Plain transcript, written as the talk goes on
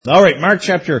All right, Mark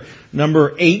chapter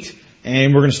number 8,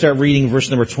 and we're going to start reading verse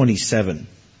number 27.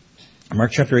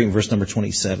 Mark chapter 8, verse number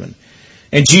 27.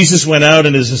 And Jesus went out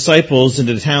and his disciples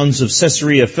into the towns of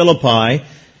Caesarea Philippi.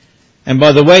 And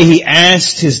by the way, he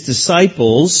asked his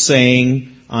disciples,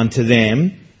 saying unto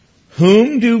them,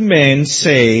 Whom do men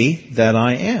say that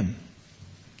I am?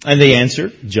 And they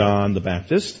answered, John the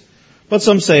Baptist. But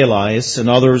some say Elias, and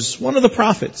others one of the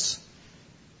prophets.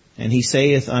 And he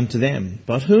saith unto them,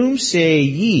 But whom say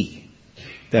ye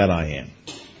that I am?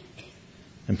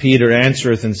 And Peter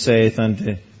answereth and saith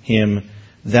unto him,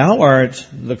 Thou art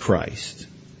the Christ.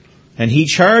 And he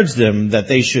charged them that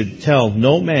they should tell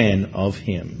no man of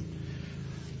him.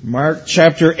 Mark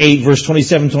chapter 8, verse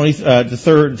 27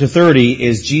 to 30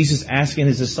 is Jesus asking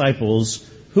his disciples,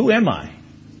 Who am I?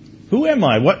 Who am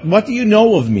I? What do you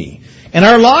know of me? And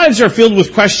our lives are filled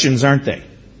with questions, aren't they?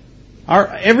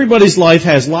 Everybody's life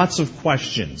has lots of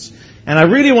questions. And I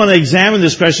really want to examine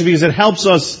this question because it helps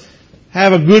us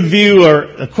have a good view or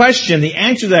a question. The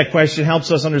answer to that question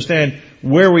helps us understand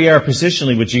where we are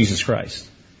positionally with Jesus Christ.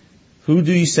 Who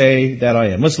do you say that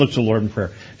I am? Let's look to the Lord in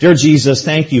prayer. Dear Jesus,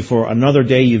 thank you for another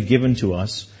day you've given to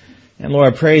us. And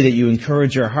Lord, I pray that you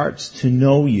encourage our hearts to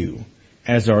know you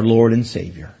as our Lord and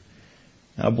Savior.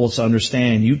 Help us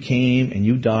understand you came and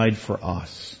you died for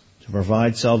us to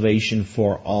provide salvation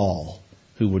for all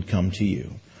who would come to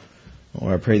you.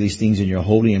 Lord, I pray these things in your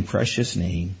holy and precious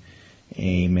name.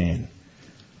 Amen.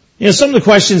 You know, some of the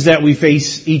questions that we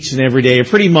face each and every day are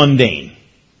pretty mundane.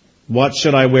 What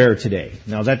should I wear today?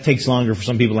 Now that takes longer for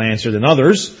some people to answer than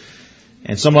others.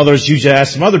 And some others you should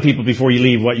ask some other people before you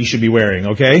leave what you should be wearing,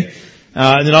 okay?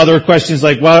 And then other questions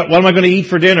like, what am I going to eat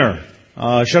for dinner?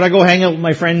 Should I go hang out with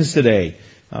my friends today?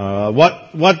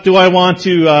 What do I want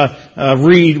to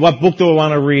read? What book do I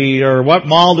want to read? Or what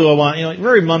mall do I want? You know,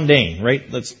 very mundane,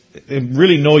 right? That's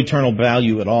really no eternal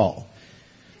value at all.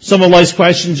 Some of life's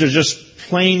questions are just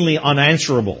plainly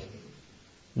unanswerable.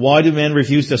 Why do men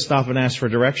refuse to stop and ask for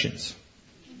directions?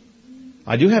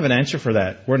 I do have an answer for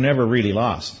that. We're never really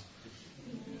lost.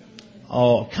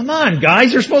 Oh, come on,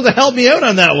 guys. You're supposed to help me out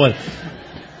on that one.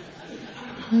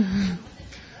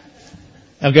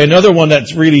 Okay, another one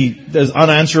that's really is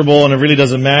unanswerable and it really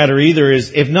doesn't matter either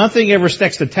is, if nothing ever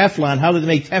sticks to Teflon, how do they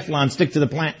make Teflon stick to the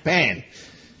pan?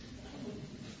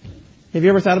 Have you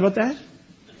ever thought about that?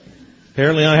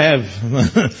 Apparently I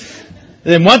have.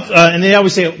 Then and they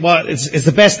always say, well, it's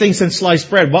the best thing since sliced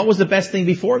bread. What was the best thing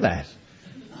before that?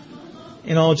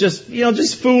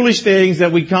 Just foolish things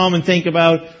that we come and think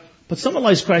about. But some of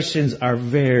life's questions are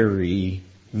very,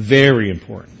 very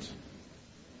important.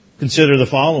 Consider the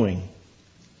following.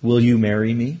 Will you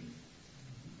marry me?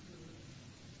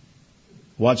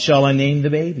 What shall I name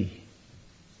the baby?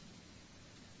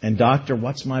 And doctor,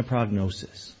 what's my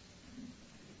prognosis?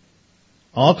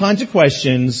 All kinds of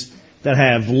questions that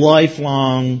have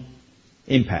lifelong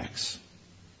impacts.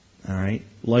 All right?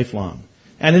 Lifelong.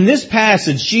 And in this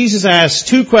passage, Jesus asks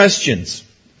two questions.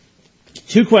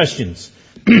 Two questions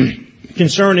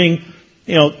concerning,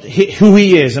 who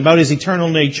he is, about his eternal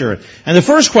nature. And the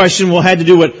first question had to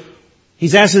do with,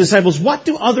 he's asked the disciples, what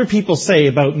do other people say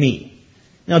about me?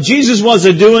 Now, Jesus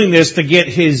wasn't doing this to get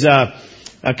his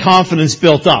confidence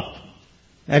built up.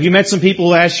 Have you met some people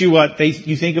who ask you what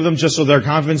you think of them just so their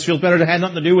confidence feels better? It had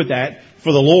nothing to do with that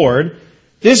for the Lord.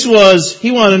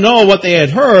 He wanted to know what they had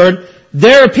heard.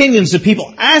 Their opinions, the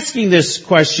people asking this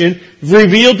question,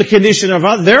 revealed the condition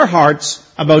of their hearts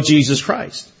about Jesus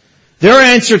Christ. Their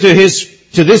answer to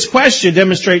this question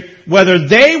demonstrate whether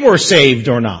they were saved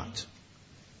or not.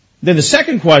 Then the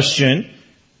second question,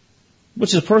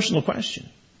 which is a personal question.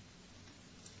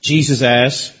 Jesus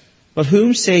asks, But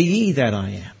whom say ye that I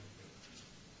am?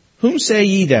 Whom say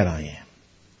ye that I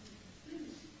am?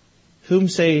 Whom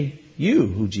say you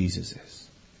who Jesus is?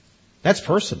 That's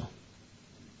personal.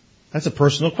 That's a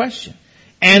personal question.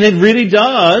 And it really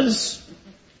does,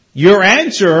 your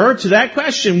answer to that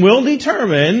question will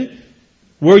determine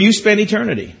where you spend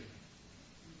eternity.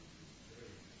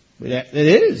 It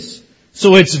is.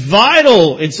 So it's of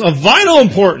vital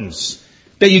importance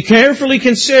that you carefully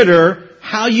consider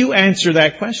how you answer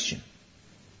that question.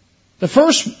 The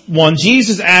first one,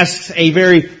 Jesus asks a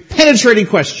very penetrating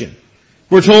question.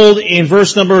 We're told in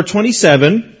verse number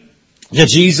 27 that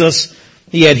Jesus,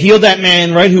 he had healed that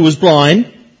man, right, who was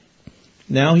blind.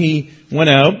 Now he went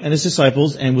out and his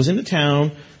disciples and was in the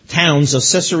towns of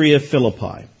Caesarea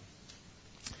Philippi.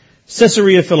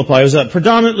 Caesarea Philippi was a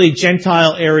predominantly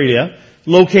Gentile area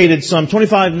located some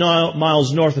 25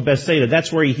 miles north of Bethsaida.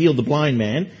 That's where he healed the blind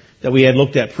man that we had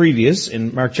looked at previous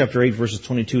in Mark chapter 8 verses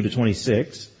 22 to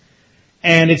 26.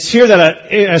 And it's here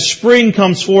that a spring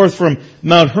comes forth from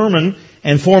Mount Hermon,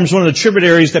 and forms one of the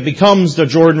tributaries that becomes the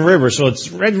Jordan River. So it's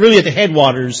really at the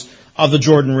headwaters of the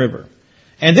Jordan River.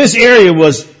 And this area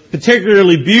was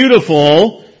particularly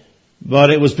beautiful, but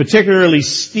it was particularly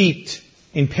steeped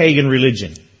in pagan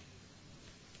religion.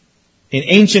 In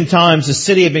ancient times, the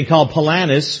city had been called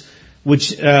Palanus,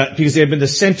 because it had been the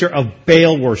center of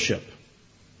Baal worship.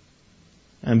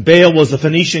 And Baal was the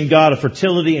Phoenician god of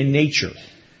fertility and nature.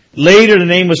 Later, the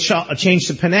name was changed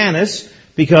to Pananus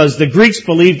because the Greeks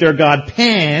believed their god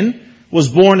Pan was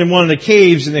born in one of the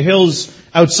caves in the hills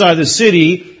outside the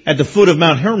city at the foot of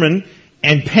Mount Hermon.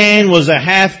 And Pan was a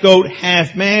half-goat,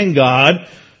 half-man god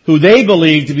who they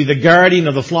believed to be the guardian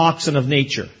of the flocks and of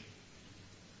nature.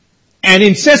 And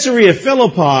in Caesarea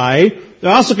Philippi, they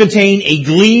also contained a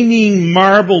gleaming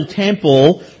marble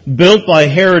temple built by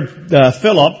Herod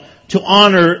Philip to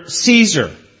honor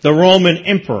Caesar, the Roman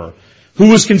emperor, who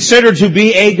was considered to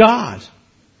be a god.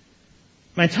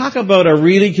 When I talk about a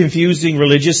really confusing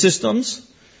religious systems,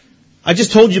 I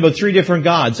just told you about 3 different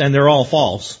gods, and they're all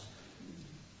false.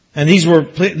 And these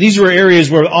were areas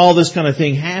where all this kind of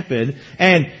thing happened.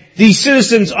 And these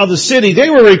citizens of the city, they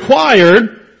were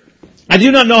required, I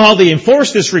do not know how they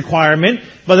enforced this requirement,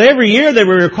 but every year they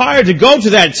were required to go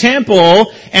to that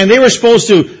temple, and they were supposed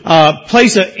to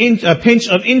place a pinch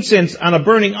of incense on a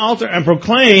burning altar and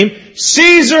proclaim,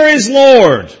 "Caesar is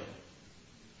Lord."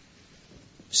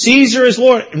 Caesar is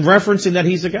Lord, in referencing that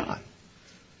he's a god.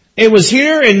 It was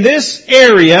here in this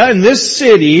area, in this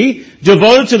city,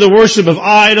 devoted to the worship of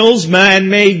idols,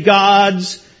 man-made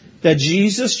gods, that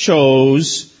Jesus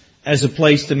chose as a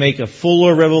place to make a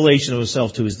fuller revelation of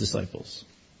himself to his disciples.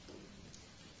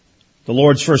 The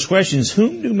Lord's first question is,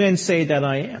 whom do men say that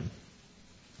I am?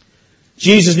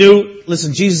 Jesus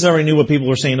already knew what people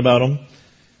were saying about him.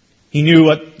 He knew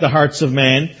what the hearts of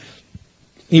man.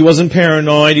 He wasn't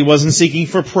paranoid. He wasn't seeking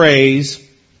for praise.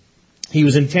 He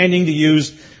was intending to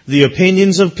use the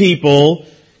opinions of people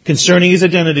concerning his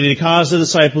identity to cause the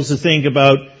disciples to think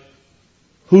about,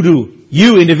 who do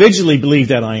you individually believe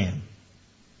that I am?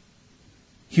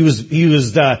 He was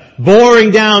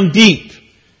boring down deep.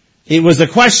 It was a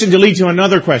question to lead to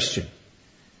another question.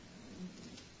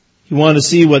 He wanted to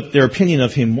see what their opinion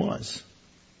of him was.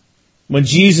 When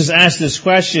Jesus asked this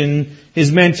question,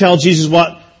 his men tell Jesus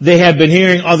what they had been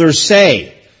hearing others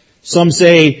say. Some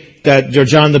say that you're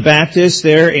John the Baptist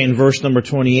there in verse number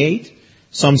 28.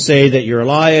 Some say that you're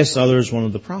Elias, others one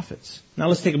of the prophets. Now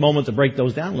let's take a moment to break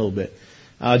those down a little bit.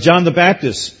 John the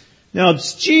Baptist. Now,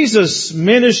 Jesus'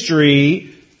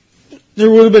 ministry, there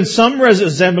would have been some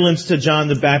resemblance to John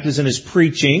the Baptist in his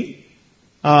preaching.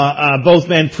 Both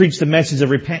men preached the message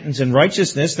of repentance and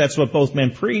righteousness. That's what both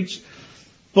men preached.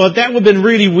 But that would have been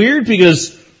really weird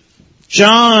because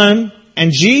John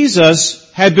and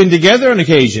Jesus had been together on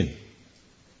occasion.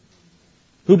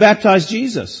 Who baptized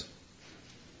Jesus?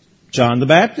 John the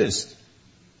Baptist.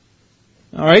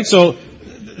 All right, so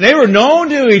they were known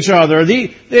to each other. They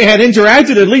had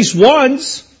interacted at least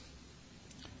once.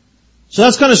 So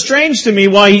that's kind of strange to me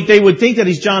why they would think that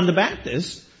he's John the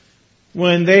Baptist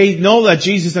when they know that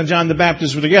Jesus and John the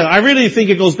Baptist were together. I really think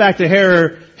it goes back to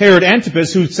Herod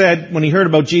Antipas, who said, when he heard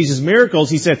about Jesus' miracles,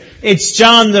 he said, "It's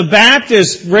John the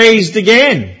Baptist raised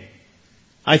again."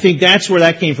 I think that's where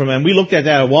that came from. And we looked at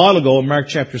that a while ago in Mark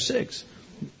chapter 6.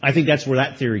 I think that's where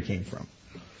that theory came from.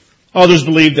 Others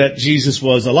believe that Jesus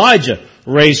was Elijah,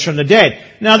 raised from the dead.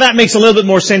 Now that makes a little bit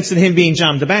more sense than him being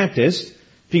John the Baptist,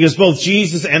 because both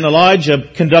Jesus and Elijah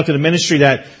conducted a ministry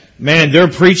that, man, their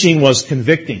preaching was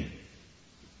convicting.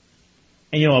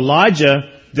 And Elijah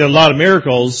did a lot of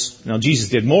miracles. Now Jesus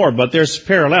did more, but there's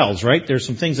parallels, right? There's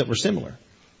some things that were similar.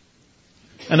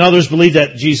 And others believe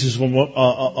that Jesus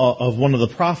was one of the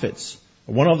prophets.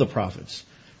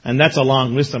 And that's a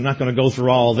long list. I'm not going to go through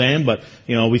all of them, but,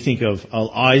 we think of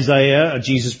Isaiah.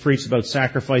 Jesus preached about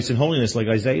sacrifice and holiness like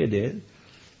Isaiah did.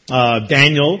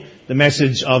 Daniel, the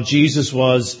message of Jesus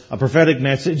was a prophetic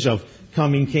message of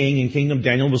coming king and kingdom.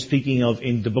 Daniel was speaking of,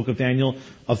 in the book of Daniel,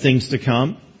 of things to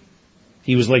come.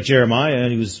 He was like Jeremiah,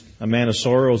 and he was a man of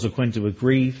sorrows, acquainted with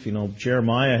grief.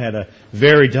 Jeremiah had a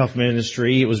very tough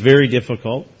ministry. It was very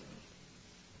difficult.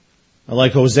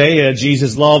 Like Hosea,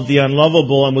 Jesus loved the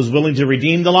unlovable and was willing to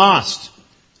redeem the lost.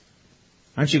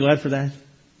 Aren't you glad for that?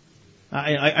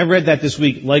 I read that this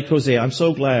week, like Hosea. I'm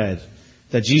so glad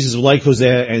that Jesus was like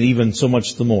Hosea, and even so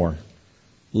much the more.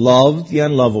 Loved the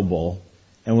unlovable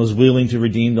and was willing to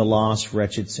redeem the lost,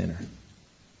 wretched sinner.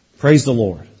 Praise the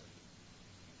Lord.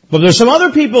 But there's some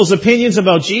other people's opinions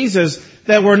about Jesus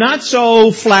that were not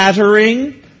so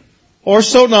flattering or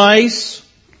so nice.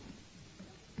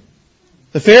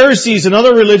 The Pharisees and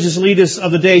other religious leaders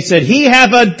of the day said, "He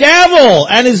have a devil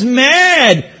and is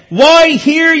mad. Why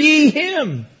hear ye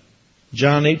him?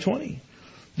 John 8:20.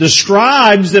 The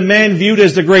scribes, the men viewed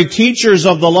as the great teachers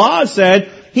of the law,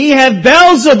 said, he hath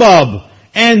Beelzebub,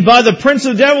 and by the prince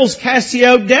of devils cast he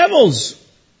out devils.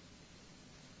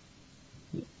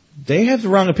 They have the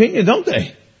wrong opinion, don't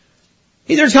they?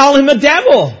 They're calling him a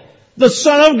devil. The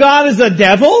Son of God is a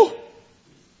devil?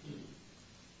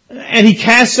 And he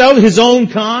casts out his own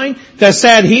kind. The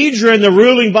Sanhedrin, the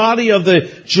ruling body of the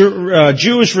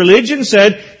Jewish religion,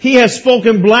 said, he has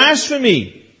spoken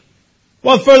blasphemy.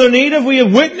 What further need have we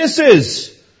of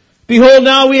witnesses? Behold,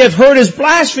 now we have heard his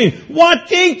blasphemy. What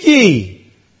think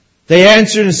ye? They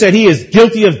answered and said, he is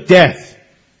guilty of death.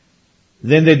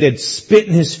 Then they did spit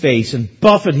in his face and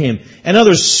buffeted him, and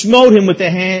others smote him with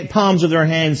the palms of their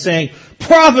hands, saying,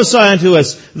 prophesy unto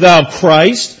us, thou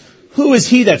Christ. Who is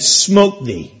he that smote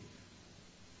thee?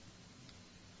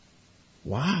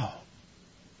 Wow.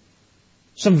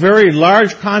 Some very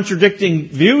large contradicting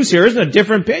views here, isn't it?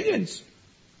 Different opinions.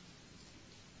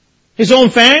 His own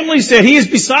family said he is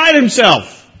beside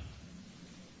himself.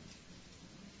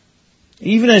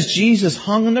 Even as Jesus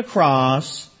hung on the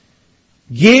cross,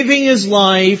 giving his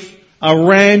life a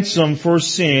ransom for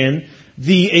sin,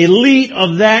 the elite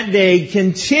of that day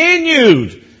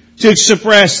continued to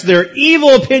express their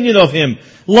evil opinion of him.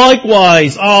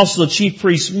 Likewise, also the chief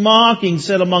priests, mocking,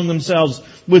 said among themselves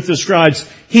with the scribes,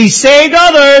 he saved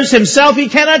others, himself he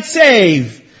cannot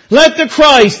save. Let the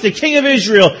Christ, the King of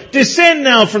Israel, descend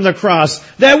now from the cross,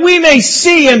 that we may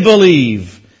see and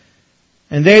believe.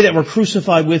 And they that were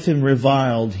crucified with him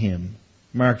reviled him.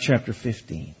 Mark chapter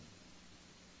 15.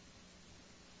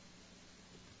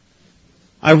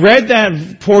 I read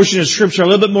that portion of Scripture a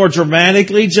little bit more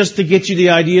dramatically just to get you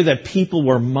the idea that people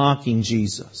were mocking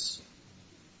Jesus.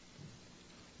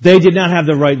 They did not have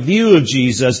the right view of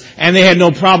Jesus, and they had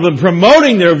no problem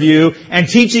promoting their view and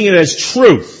teaching it as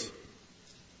truth.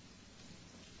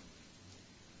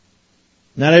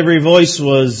 Not every voice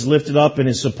was lifted up in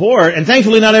his support, and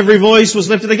thankfully not every voice was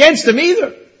lifted against him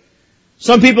either.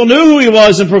 Some people knew who he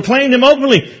was and proclaimed him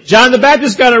openly. John the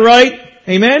Baptist got it right.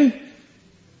 Amen?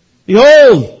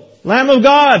 Behold, Lamb of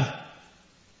God.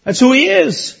 That's who he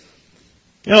is.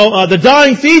 The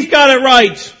dying thief got it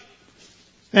right.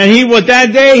 And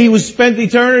that day he spent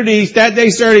eternity, that day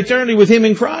started eternity with him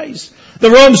in Christ.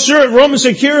 The Roman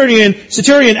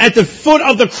centurion at the foot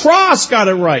of the cross got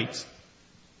it right.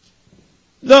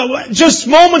 Just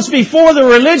moments before, the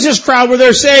religious crowd were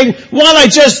there saying, what I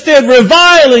just did,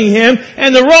 reviling him,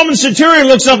 and the Roman centurion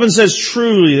looks up and says,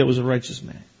 truly, that was a righteous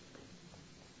man.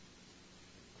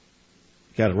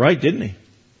 Got it right, didn't he?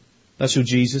 That's who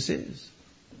Jesus is.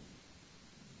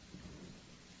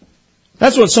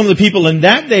 That's what some of the people in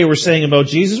that day were saying about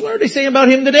Jesus. What are they saying about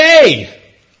him today?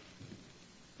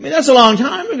 I mean, that's a long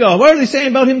time ago. What are they saying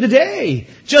about him today?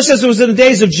 Just as it was in the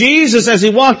days of Jesus, as he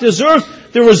walked this earth,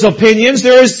 there was opinions,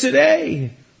 there is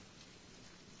today.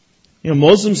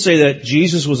 Muslims say that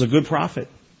Jesus was a good prophet,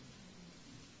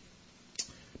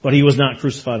 but he was not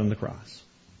crucified on the cross.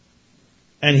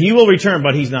 And he will return,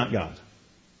 but he's not God.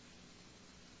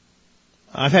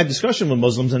 I've had discussion with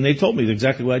Muslims, and they told me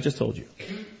exactly what I just told you.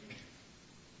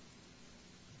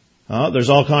 There's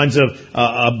all kinds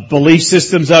of belief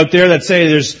systems out there that say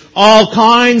there's all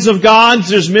kinds of gods,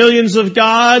 there's millions of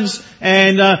gods,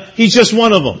 and he's just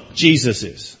one of them. Jesus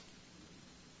is.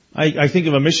 I think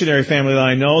of a missionary family that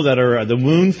I know that are the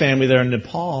Moon family that are in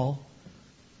Nepal,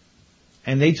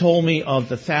 and they told me of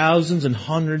the thousands and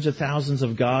hundreds of thousands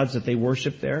of gods that they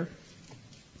worship there.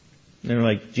 And they're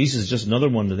like, Jesus is just another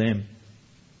one to them.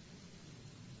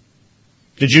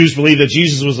 The Jews believe that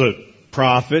Jesus was a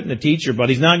prophet and a teacher, but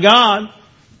he's not God.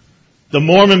 The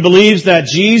Mormon believes that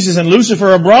Jesus and Lucifer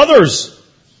are brothers.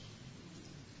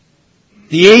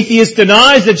 The atheist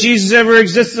denies that Jesus ever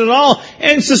existed at all.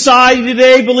 And society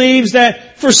today believes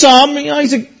that for some,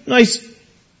 he's a nice,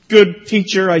 good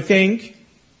teacher, I think.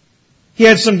 He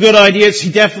had some good ideas.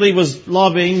 He definitely was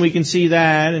loving. We can see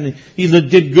that. And he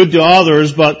did good to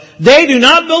others. But they do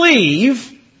not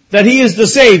believe that he is the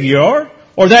Savior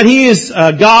or that he is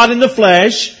God in the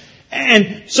flesh.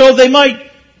 And so they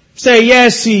might say,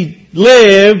 yes, he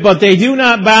lived, but they do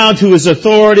not bow to his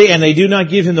authority and they do not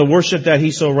give him the worship that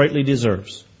he so rightly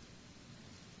deserves.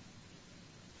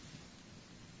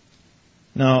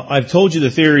 Now, I've told you the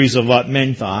theories of what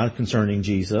men thought concerning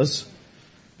Jesus.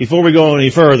 Before we go any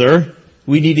further,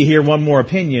 we need to hear one more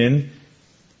opinion.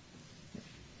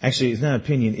 Actually, it's not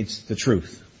opinion, it's the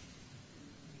truth.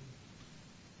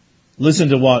 Listen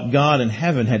to what God in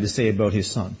heaven had to say about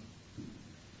his Son.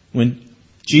 When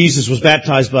Jesus was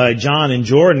baptized by John in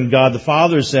Jordan, God the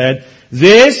Father said,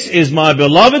 "This is my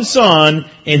beloved Son,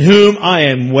 in whom I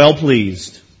am well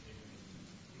pleased."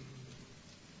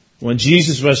 When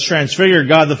Jesus was transfigured,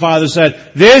 God the Father said,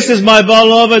 "This is my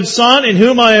beloved Son, in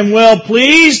whom I am well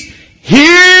pleased.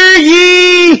 Hear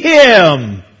ye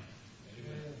Him."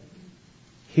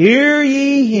 Hear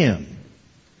ye Him.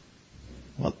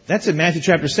 Well, that's in Matthew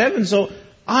chapter 7, so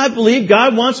I believe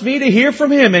God wants me to hear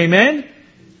from Him, amen?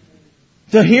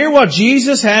 To hear what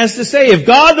Jesus has to say. If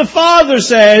God the Father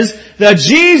says that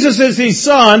Jesus is His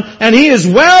Son, and He is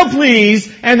well pleased,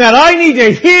 and that I need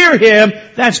to hear Him,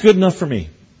 that's good enough for me.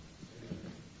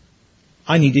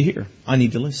 I need to hear. I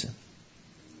need to listen.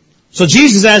 So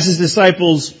Jesus asked His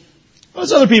disciples,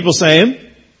 what's other people saying?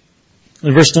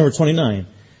 In verse number 29.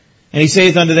 And He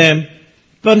saith unto them,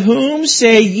 "But whom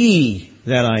say ye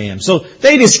that I am?" So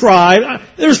they describe,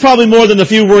 there's probably more than the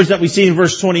few words that we see in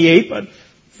verse 28, but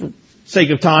for sake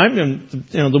of time, and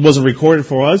that wasn't recorded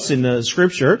for us in the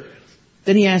Scripture.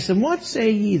 Then He asked them, "What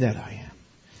say ye that I am?"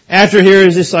 After hearing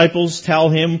His disciples tell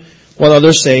Him what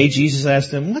others say, Jesus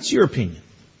asked them, "What's your opinion?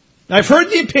 I've heard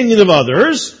the opinion of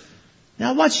others.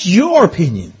 Now what's your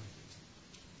opinion?"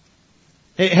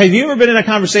 Have you ever been in a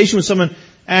conversation with someone,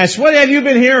 asks, "What have you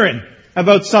been hearing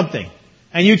about something?"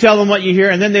 And you tell them what you hear,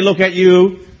 and then they look at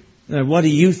you, and what do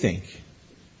you think?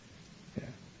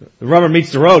 The rubber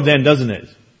meets the road then, doesn't it?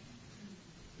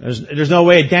 There's no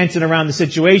way of dancing around the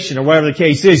situation, or whatever the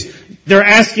case is. They're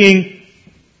asking,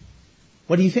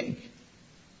 what do you think?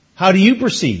 How do you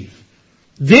perceive?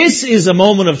 This is a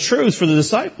moment of truth for the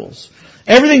disciples.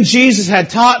 Everything Jesus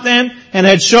had taught them and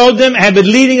had showed them had been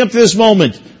leading up to this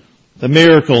moment. The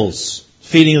miracles,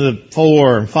 feeding of the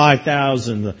 4,000 and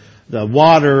 5,000, the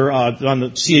water on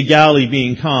the Sea of Galilee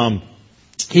being calm,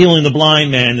 healing the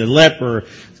blind man, the leper,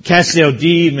 casting out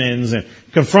demons, and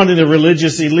confronting the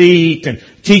religious elite, and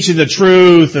teaching the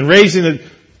truth, and raising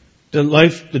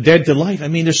the dead to life. I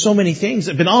mean, there's so many things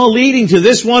that have been all leading to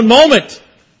this one moment.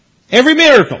 Every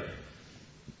miracle,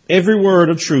 every word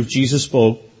of truth Jesus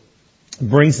spoke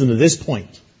brings them to this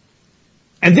point.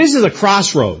 And this is a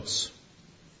crossroads.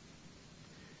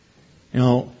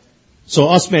 So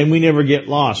us men, we never get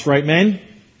lost, right men?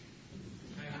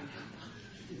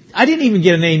 I didn't even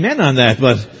get an amen on that,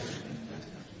 but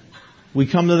we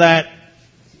come to that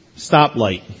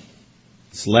stoplight.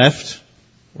 It's left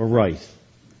or right.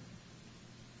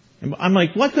 And I'm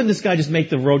like, why couldn't this guy just make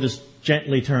the road just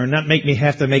gently turn, not make me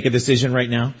have to make a decision right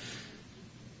now?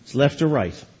 It's left or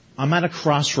right. I'm at a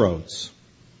crossroads.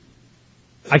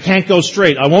 I can't go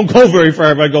straight. I won't go very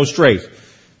far if I go straight.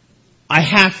 I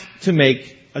have to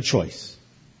make a choice.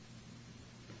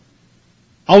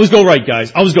 Always go right,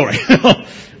 guys. Always go right.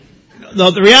 No,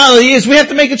 the reality is we have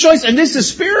to make a choice. And this is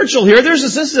spiritual here. This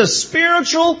is a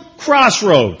spiritual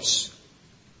crossroads.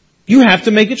 You have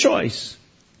to make a choice.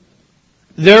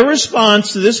 Their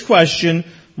response to this question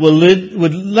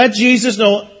would let Jesus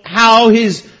know how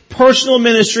His personal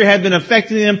ministry had been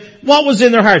affecting them, what was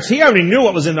in their hearts. He already knew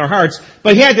what was in their hearts,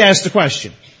 but He had to ask the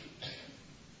question.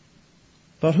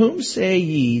 "But whom say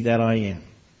ye that I am?"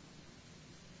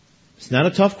 It's not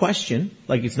a tough question.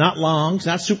 It's not long. It's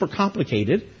not super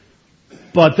complicated.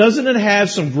 But doesn't it have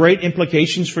some great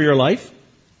implications for your life?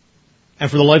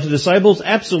 And for the life of the disciples?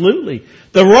 Absolutely.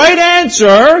 The right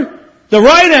answer,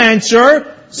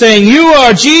 saying you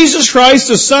are Jesus Christ,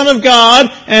 the Son of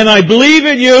God, and I believe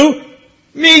in you,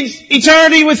 means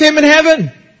eternity with Him in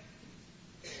heaven.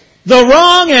 The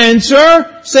wrong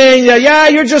answer, saying that, yeah,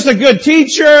 you're just a good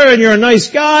teacher and you're a nice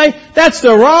guy, that's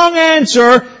the wrong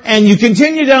answer, and you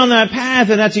continue down that path,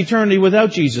 and that's eternity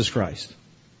without Jesus Christ.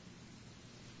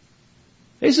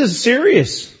 This is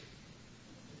serious.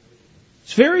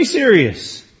 It's very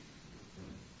serious.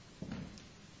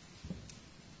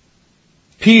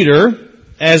 Peter,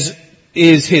 as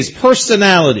is his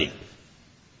personality,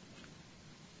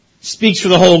 speaks for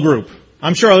the whole group.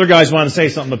 I'm sure other guys want to say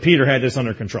something, but Peter had this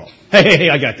under control.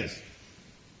 Hey, I got this.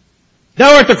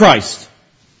 Thou art the Christ.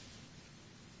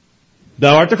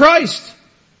 Thou art the Christ.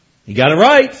 He got it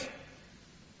right.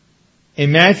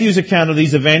 In Matthew's account of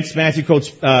these events, Matthew quotes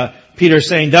Peter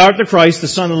saying, "Thou art the Christ, the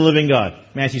Son of the living God."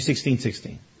 Matthew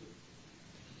 16:16.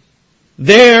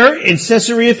 There, in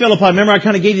Caesarea Philippi, remember I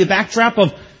kind of gave you the backdrop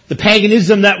of the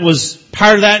paganism that was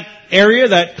part of that area,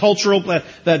 that cultural,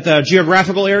 that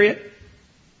geographical area,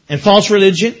 and false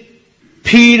religion.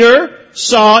 Peter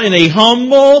saw in a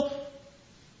humble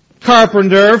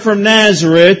carpenter from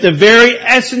Nazareth the very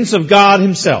essence of God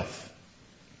Himself.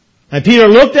 And Peter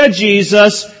looked at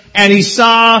Jesus and he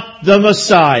saw the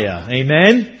Messiah.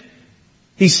 Amen?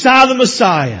 He saw the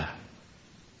Messiah.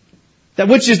 That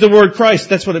which is the word Christ,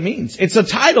 that's what it means. It's a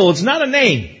title, it's not a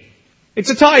name. It's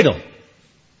a title.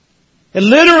 It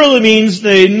literally means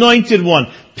the anointed one.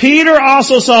 Peter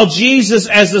also saw Jesus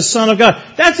as the Son of God.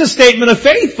 That's a statement of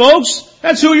faith, folks.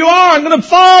 That's who you are. I'm going to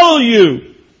follow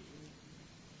you.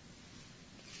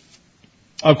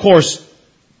 Of course,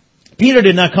 Peter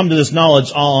did not come to this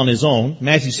knowledge all on his own.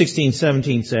 Matthew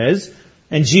 16:17 says,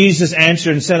 "And Jesus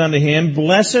answered and said unto him,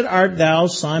 Blessed art thou,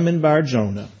 Simon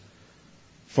Bar-Jonah,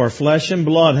 for flesh and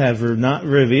blood have not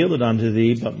revealed it unto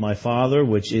thee, but my Father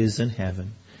which is in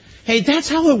heaven." Hey, that's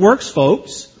how it works,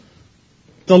 folks.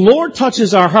 The Lord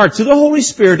touches our hearts through the Holy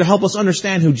Spirit to help us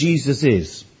understand who Jesus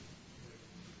is.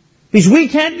 Because we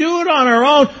can't do it on our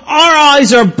own. Our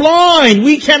eyes are blind.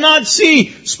 We cannot see.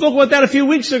 Spoke about that a few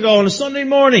weeks ago on a Sunday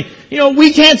morning.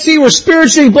 We can't see. We're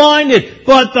spiritually blinded.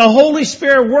 But the Holy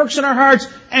Spirit works in our hearts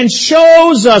and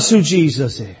shows us who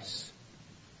Jesus is.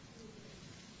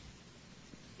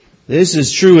 This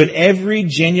is true in every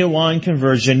genuine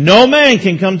conversion. No man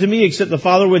can come to me except the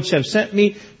Father which have sent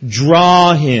me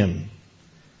draw him,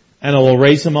 and I will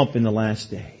raise him up in the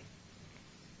last day.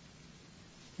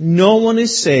 No one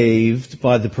is saved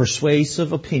by the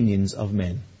persuasive opinions of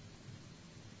men.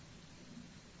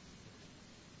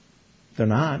 They're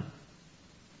not.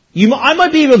 I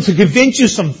might be able to convince you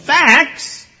some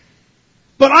facts,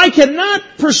 but I cannot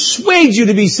persuade you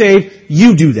to be saved.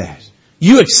 You do that.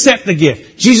 You accept the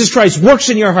gift. Jesus Christ works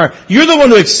in your heart. You're the one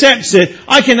who accepts it.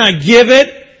 I cannot give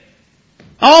it.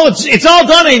 It's all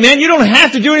done, amen. You don't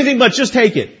have to do anything but just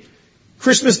take it.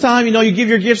 Christmas time, you give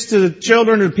your gifts to the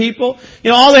children and the people.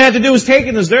 All they have to do is take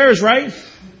it as theirs, right?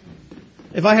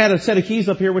 If I had a set of keys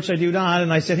up here, which I do not,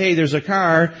 and I said, hey, there's a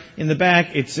car in the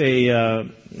back. It's a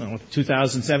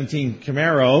 2017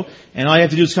 Camaro, and all you have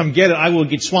to do is come get it. I will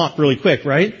get swamped really quick,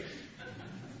 right?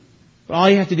 But all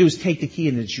you have to do is take the key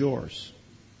and it's yours.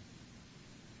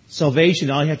 Salvation,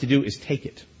 all you have to do is take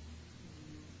it.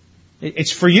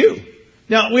 It's for you.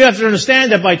 Now, we have to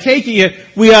understand that by taking it,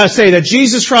 we say that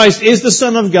Jesus Christ is the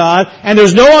Son of God, and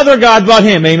there's no other God but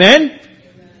Him. Amen? Amen.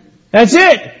 That's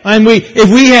it. And if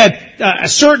we had a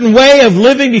certain way of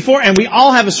living before, and we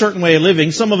all have a certain way of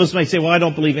living, some of us might say, well, I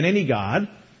don't believe in any God.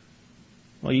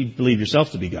 Well, you believe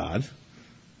yourself to be God.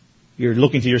 You're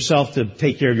looking to yourself to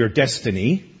take care of your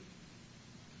destiny.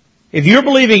 If you're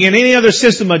believing in any other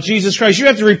system but Jesus Christ, you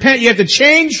have to repent. You have to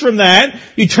change from that.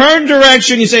 You turn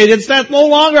direction. You say, it's not no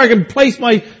longer I can place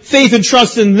my faith and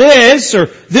trust in this or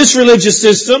this religious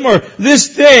system or this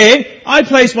thing. I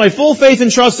place my full faith and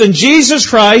trust in Jesus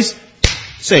Christ,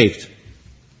 saved.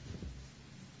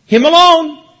 Him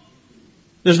alone.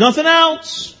 There's nothing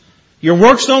else. Your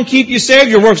works don't keep you saved.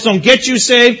 Your works don't get you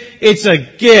saved. It's a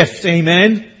gift.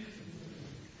 Amen.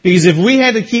 Because if we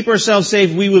had to keep ourselves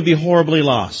saved, we would be horribly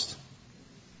lost.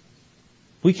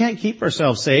 We can't keep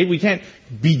ourselves saved. We can't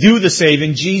do the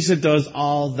saving. Jesus does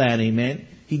all that. Amen.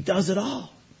 He does it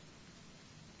all.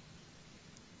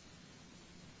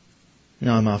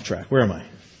 Now I'm off track. Where am I?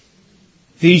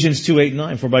 Ephesians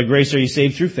 2:8-9. For by grace are you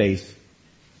saved through faith,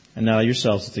 and not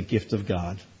yourselves. It's a gift of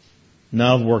God.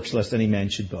 Not of works, lest any man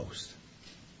should boast.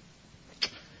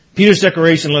 Peter's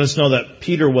declaration let us know that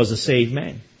Peter was a saved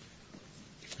man.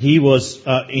 He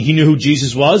knew who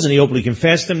Jesus was, and he openly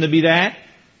confessed him to be that.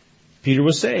 Peter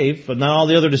was saved, but not all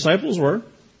the other disciples were.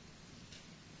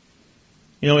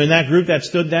 In that group that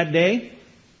stood that day,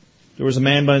 there was a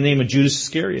man by the name of Judas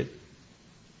Iscariot.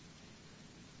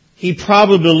 He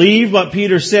probably believed what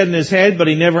Peter said in his head, but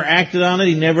he never acted on it.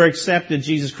 He never accepted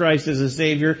Jesus Christ as his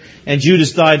Savior, and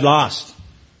Judas died lost.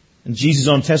 And Jesus'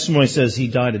 own testimony says he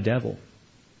died a devil.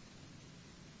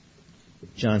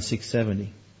 John 6:70.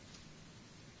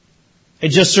 It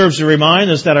just serves to remind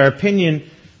us that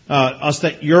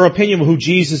that your opinion of who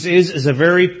Jesus is a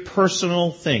very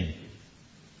personal thing.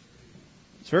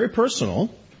 It's very personal.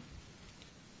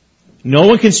 No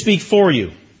one can speak for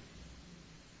you.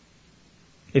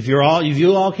 If you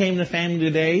all came to the family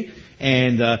today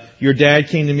and your dad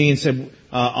came to me and said,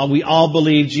 we all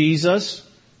believe Jesus.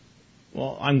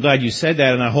 Well, I'm glad you said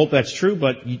that and I hope that's true,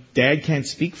 but Dad can't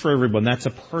speak for everyone. That's a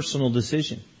personal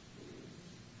decision.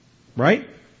 Right?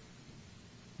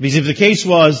 Because if the case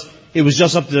was, it was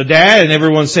just up to the dad and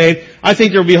everyone's saved, I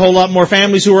think there would be a whole lot more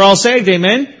families who were all saved,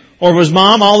 amen? Or if it was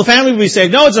mom, all the family would be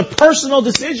saved. No, it's a personal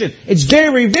decision. It's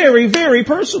very, very, very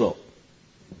personal.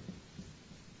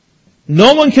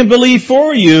 No one can believe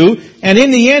for you, and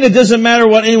in the end it doesn't matter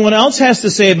what anyone else has to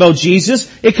say about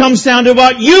Jesus. It comes down to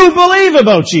what you believe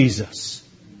about Jesus.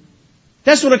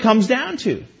 That's what it comes down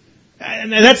to.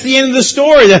 And that's the end of the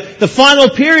story. The final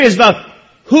period is about,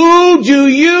 who do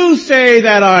you say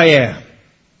that I am?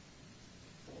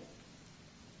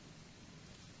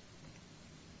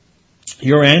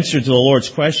 Your answer to the Lord's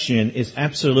question is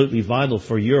absolutely vital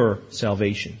for your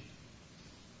salvation.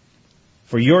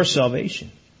 For your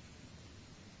salvation.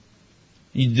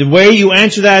 The way you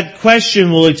answer that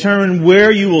question will determine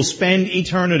where you will spend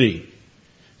eternity.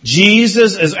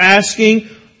 Jesus is asking,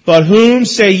 but whom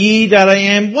say ye that I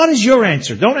am? What is your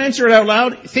answer? Don't answer it out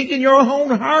loud. Think in your own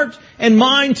heart and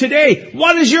mind today.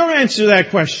 What is your answer to that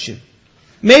question?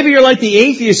 Maybe you're like the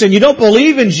atheist and you don't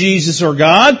believe in Jesus or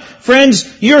God.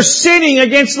 Friends, you're sinning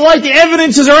against the light. The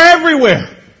evidences are everywhere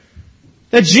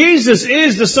that Jesus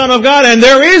is the Son of God and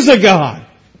there is a God.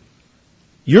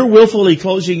 You're willfully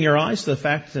closing your eyes to the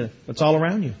fact that it's all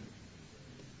around you.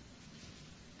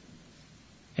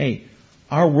 Hey,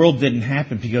 our world didn't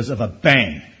happen because of a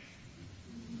bang.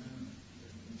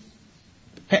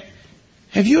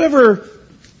 Have you ever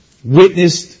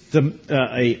witnessed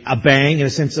a bang in a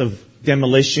sense of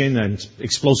demolition and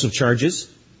explosive charges?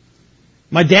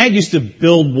 My dad used to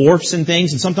build wharfs and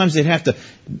things, and sometimes they'd have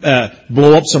to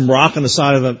blow up some rock on the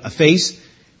side of a face.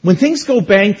 When things go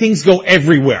bang, things go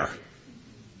everywhere.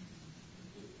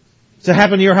 Does that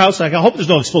happen to your house? Like, I hope there's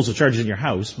no explosive charges in your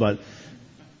house, but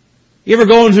you ever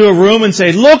go into a room and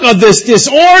say, look at this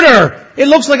disorder! It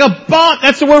looks like a bomb.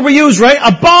 That's the word we use, right?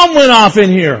 A bomb went off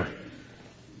in here.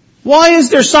 Why is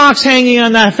there socks hanging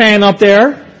on that fan up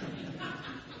there?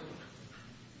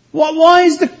 Why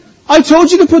is I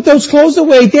told you to put those clothes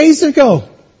away days ago.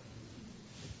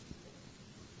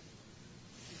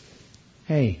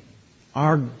 Hey,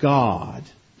 our God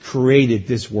created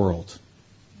this world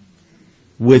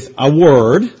with a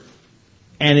word,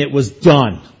 and it was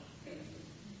done.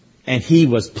 And He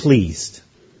was pleased.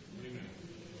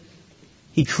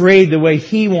 He created the way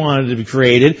He wanted it to be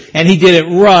created, and He did it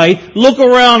right. Look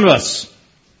around us.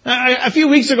 A few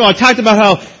weeks ago I talked about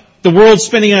how the world's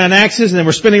spinning on an axis, and then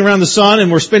we're spinning around the sun,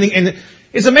 and we're spinning, and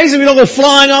it's amazing we don't go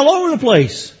flying all over the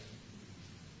place.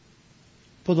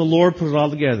 But the Lord put it all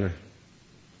together.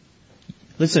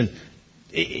 Listen,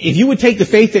 if you would take the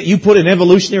faith that you put in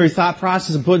evolutionary thought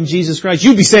process and put in Jesus Christ,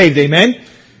 you'd be saved, amen?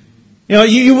 You know,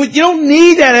 you don't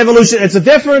need that evolution. It's a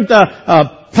different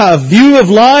view of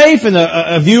life and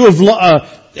a view of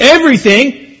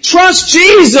everything. Trust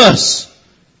Jesus.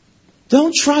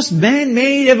 Don't trust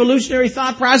man-made evolutionary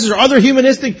thought process or other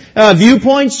humanistic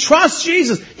viewpoints. Trust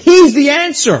Jesus. He's the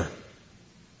answer.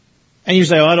 And you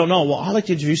say, oh, I don't know. Well, I'd like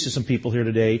to introduce you to some people here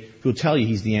today who will tell you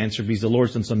He's the answer because the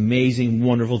Lord's done some amazing,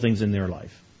 wonderful things in their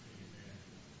life.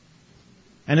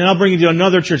 And then I'll bring you to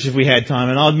another church if we had time,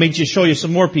 and I'll show you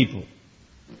some more people.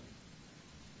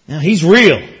 Now, He's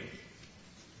real.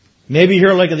 Maybe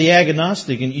you're like the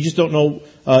agnostic and you just don't know,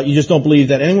 you just don't believe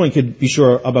that anyone could be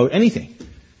sure about anything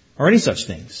or any such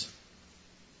things.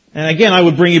 And again, I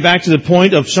would bring you back to the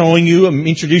point of showing you,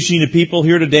 introducing you to people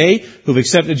here today who've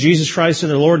accepted Jesus Christ as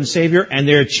their Lord and Savior, and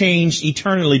they're changed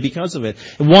eternally because of it.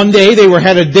 And one day they were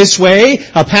headed this way,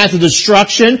 a path of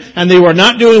destruction, and they were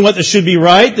not doing what they should be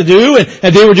right to do,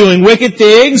 and they were doing wicked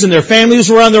things, and their families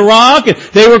were on the rock, and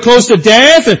they were close to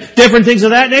death, and different things of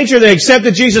that nature. They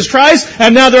accepted Jesus Christ,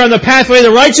 and now they're on the pathway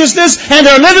to righteousness, and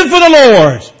they're living for the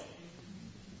Lord.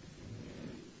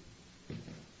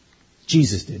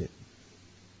 Jesus did it.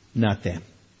 Not them.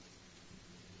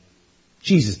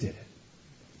 Jesus did it.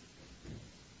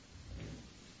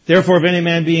 Therefore, if any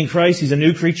man be in Christ, he's a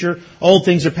new creature. Old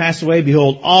things are passed away.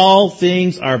 Behold, all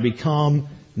things are become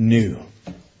new.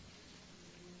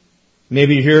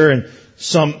 Maybe you're here and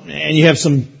you have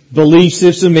some belief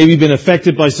system. Maybe you've been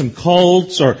affected by some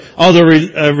cults or other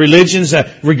religions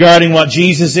regarding what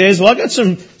Jesus is. Well, I've got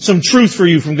some truth for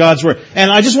you from God's Word.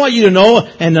 And I just want you to know,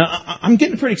 and I'm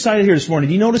getting pretty excited here this morning.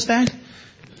 Do you notice that?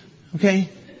 Okay?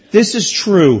 This is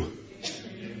true.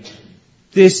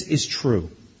 This is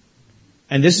true.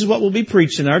 And this is what will be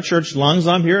preached in our church as long as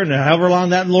I'm here and however long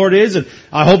that Lord is, and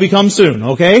I hope He comes soon,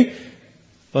 okay?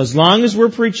 But as long as we're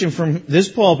preaching from this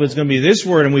pulpit, it's going to be this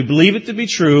Word, and we believe it to be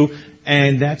true,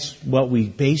 and that's what we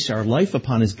base our life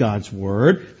upon is God's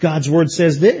Word. God's Word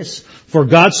says this, for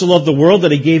God so loved the world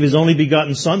that He gave His only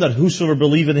begotten Son, that whosoever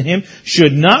believeth in Him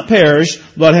should not perish,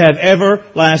 but have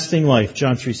everlasting life.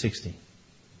 John 3:16.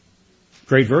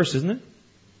 Great verse, isn't it?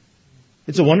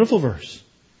 It's a wonderful verse.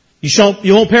 You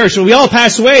won't perish. So we all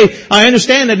pass away. I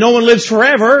understand that no one lives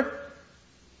forever.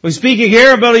 We're speaking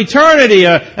here about eternity.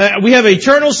 We have an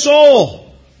eternal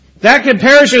soul. That can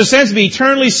perish in a sense, be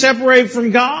eternally separated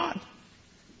from God.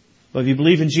 But if you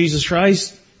believe in Jesus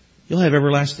Christ, you'll have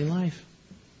everlasting life.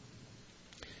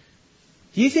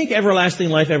 Do you think everlasting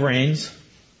life ever ends?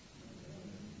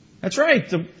 That's right.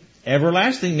 The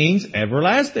everlasting means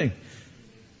everlasting.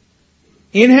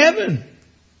 In heaven.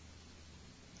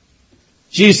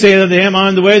 Jesus said unto him, I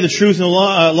am the way, the truth, and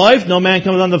the life. No man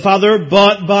cometh unto the Father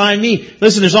but by me.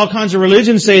 Listen, there's all kinds of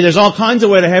religions say there's all kinds of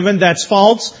way to heaven. That's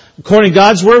false. According to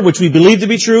God's Word, which we believe to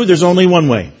be true, there's only one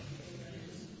way.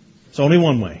 It's only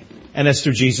one way. And that's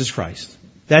through Jesus Christ.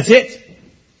 That's it.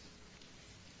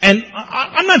 And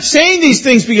I'm not saying these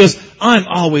things because I'm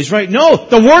always right. No,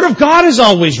 the Word of God is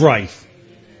always right.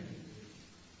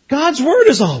 God's Word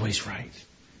is always right.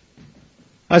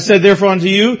 I said therefore unto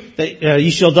you that ye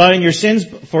shall die in your sins,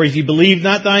 for if you believe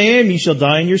not that I am, ye shall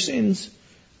die in your sins.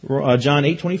 John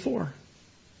 8:24.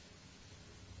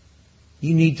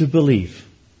 You need to believe.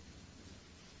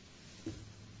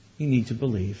 You need to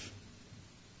believe.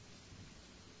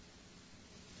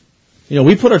 You know,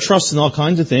 we put our trust in all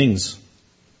kinds of things.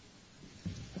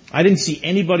 I didn't see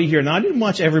anybody here. Now, I didn't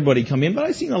watch everybody come in, but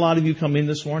I've seen a lot of you come in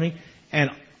this morning. And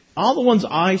all the ones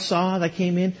I saw that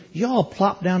came in, you all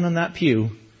plopped down on that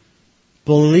pew,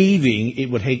 believing it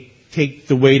would take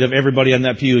the weight of everybody on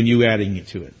that pew and you adding it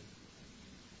to it.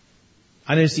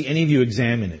 I didn't see any of you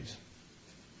examine it.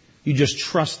 You just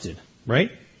trusted,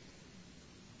 right?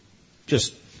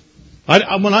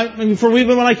 When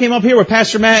I came up here with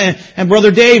Pastor Matt and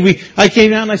Brother Dave, I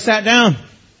came out and I sat down.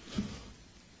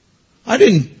 I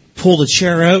didn't pull the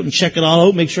chair out and check it all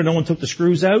out, make sure no one took the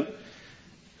screws out.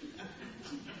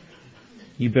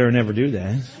 You better never do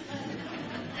that.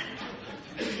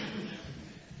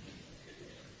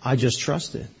 I just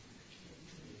trusted.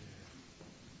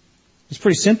 It's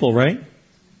pretty simple, right?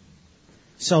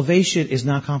 Salvation is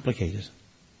not complicated.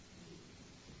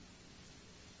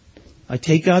 I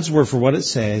take God's Word for what it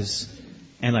says,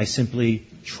 and I simply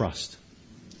trust.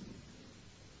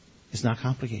 It's not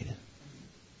complicated.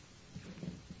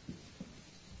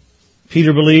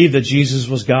 Peter believed that Jesus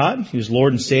was God. He was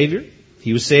Lord and Savior.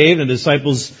 He was saved, and the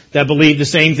disciples that believed the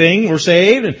same thing were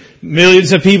saved, and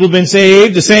millions of people have been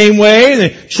saved the same way. They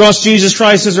trust Jesus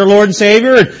Christ as their Lord and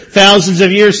Savior, and thousands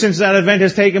of years since that event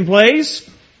has taken place.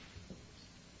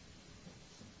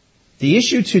 The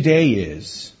issue today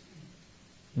is,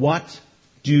 what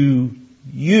do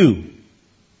you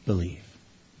believe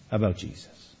about Jesus?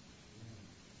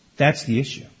 That's the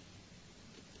issue.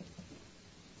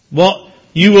 Well,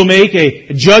 you will make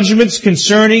judgments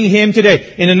concerning Him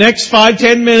today. In the next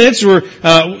 5-10 minutes,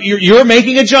 you're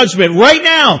making a judgment. Right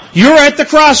now, you're at the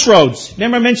crossroads.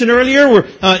 Remember I mentioned earlier where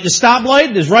the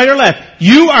stoplight is right or left.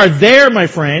 You are there, my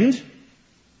friend.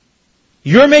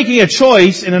 You're making a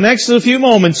choice in the next few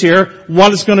moments here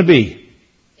what it's going to be.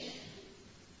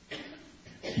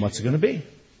 What's it going to be?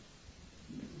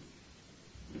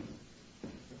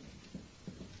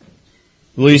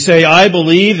 Will you say, I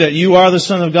believe that you are the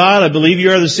Son of God. I believe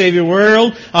you are the Savior of the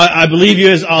world. I believe you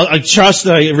as I trust,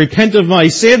 I repent of my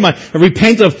sin. I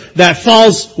repent of that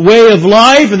false way of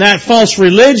life and that false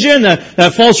religion,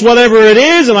 that false whatever it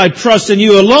is, and I trust in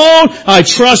you alone. I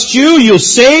trust you. You'll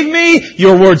save me.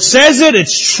 Your word says it.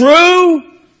 It's true.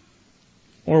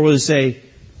 Or will you say,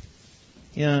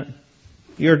 yeah,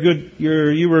 you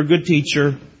were a good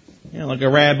teacher, like a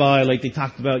rabbi, like they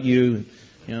talked about you,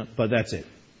 but that's it.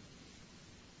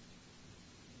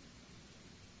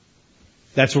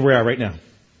 That's where we are right now.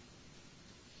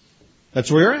 That's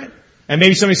where we're at. And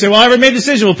maybe somebody say, well, I already made a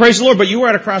decision. Well, praise the Lord, but you were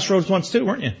at a crossroads once too,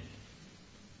 weren't you?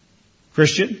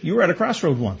 Christian, you were at a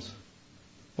crossroads once.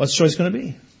 What's the choice going to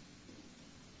be?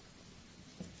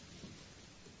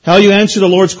 How you answer the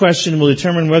Lord's question will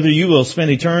determine whether you will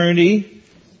spend eternity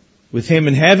with Him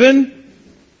in heaven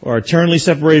or eternally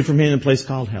separated from Him in a place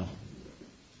called hell.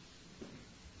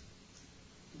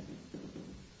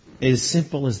 It's as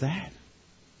simple as that.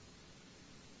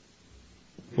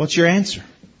 What's your answer?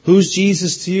 Who's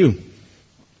Jesus to you?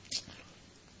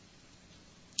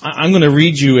 I'm going to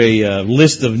read you a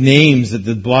list of names that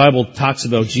the Bible talks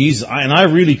about Jesus. And I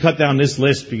really cut down this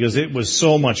list because it was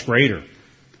so much greater.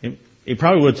 It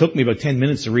probably would have took me about 10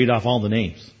 minutes to read off all the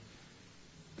names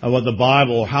of what the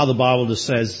Bible, or how the Bible just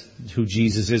says who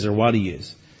Jesus is or what He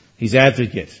is. He's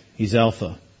Advocate. He's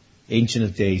Alpha. Ancient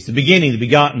of Days. The beginning, the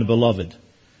begotten, the beloved.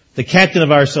 The captain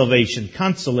of our salvation.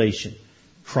 Consolation.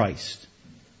 Christ.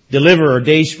 Deliverer,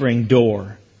 Dayspring,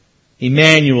 Door.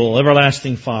 Emmanuel,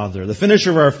 Everlasting Father. The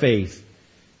finisher of our faith.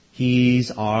 He's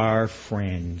our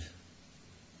friend.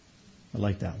 I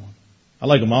like that one. I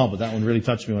like them all, but that one really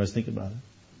touched me when I was thinking about it.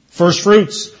 First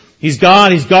fruits. He's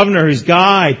God, He's governor, He's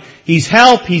guide. He's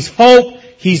help, He's hope.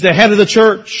 He's the head of the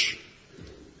church.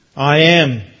 I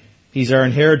am. He's our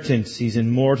inheritance. He's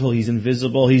immortal. He's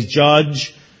invisible. He's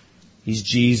judge. He's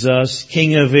Jesus.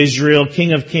 King of Israel.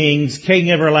 King of kings. King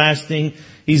everlasting.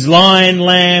 He's Lion,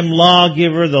 Lamb,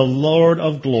 Lawgiver, the Lord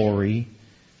of glory.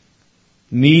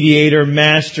 Mediator,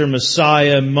 Master,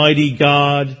 Messiah, Mighty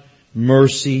God,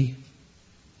 Mercy.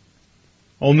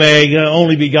 Omega,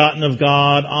 only begotten of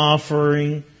God,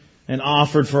 offering and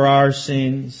offered for our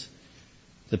sins.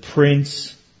 The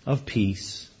Prince of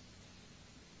Peace.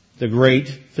 The great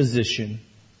physician.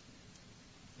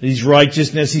 He's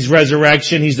righteousness, He's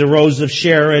resurrection, He's the rose of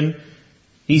Sharon.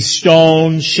 He's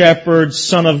stone, shepherd,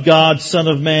 Son of God, Son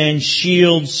of man,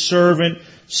 shield, servant,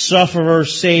 sufferer,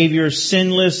 Savior,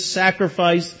 sinless,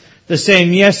 sacrifice, the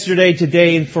same yesterday,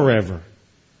 today, and forever.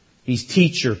 He's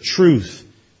teacher, truth,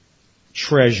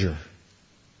 treasure,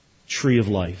 tree of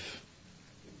life.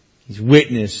 He's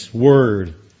witness,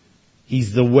 word.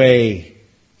 He's the way.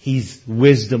 He's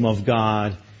wisdom of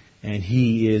God, and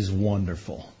He is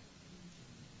wonderful.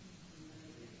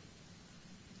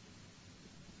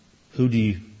 Who do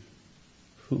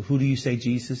you say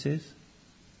Jesus is?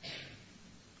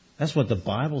 That's what the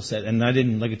Bible said. And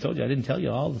like I told you, I didn't tell you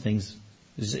all the things.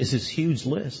 It's this huge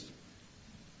list.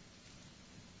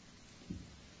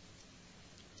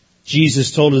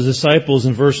 Jesus told His disciples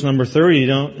in verse number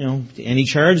 30, and He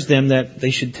charged them that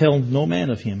they should tell no man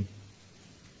of Him.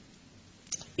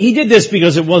 He did this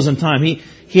because it wasn't time.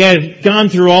 He had gone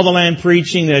through all the land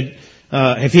preaching that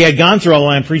if He had gone through all the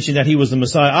land preaching that He was the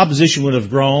Messiah, opposition would have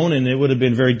grown and it would have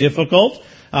been very difficult.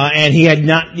 And He had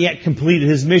not yet completed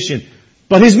His mission.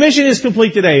 But His mission is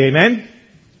complete today, amen?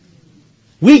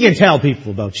 We can tell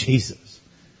people about Jesus.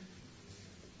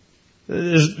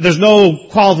 There's no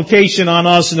qualification on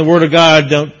us in the Word of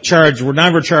God. We're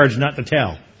never charged not to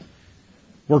tell.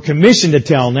 We're commissioned to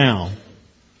tell now.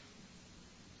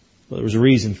 But there was a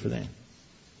reason for that.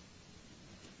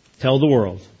 Tell the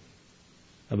world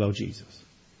about Jesus.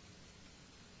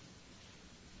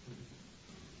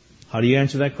 How do you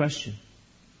answer that question?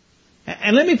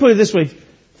 And let me put it this way.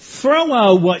 Throw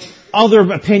out what other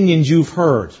opinions you've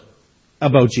heard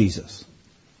about Jesus.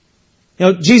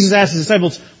 Jesus asked His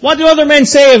disciples, what do other men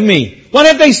say of me? What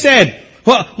have they said?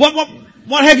 What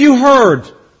have you heard?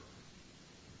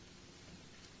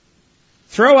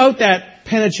 Throw out that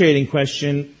penetrating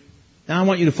question. Now I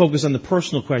want you to focus on the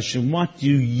personal question. What do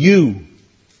you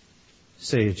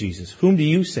say of Jesus? Whom do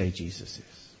you say Jesus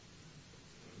is?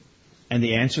 And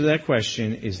the answer to that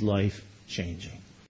question is life-changing.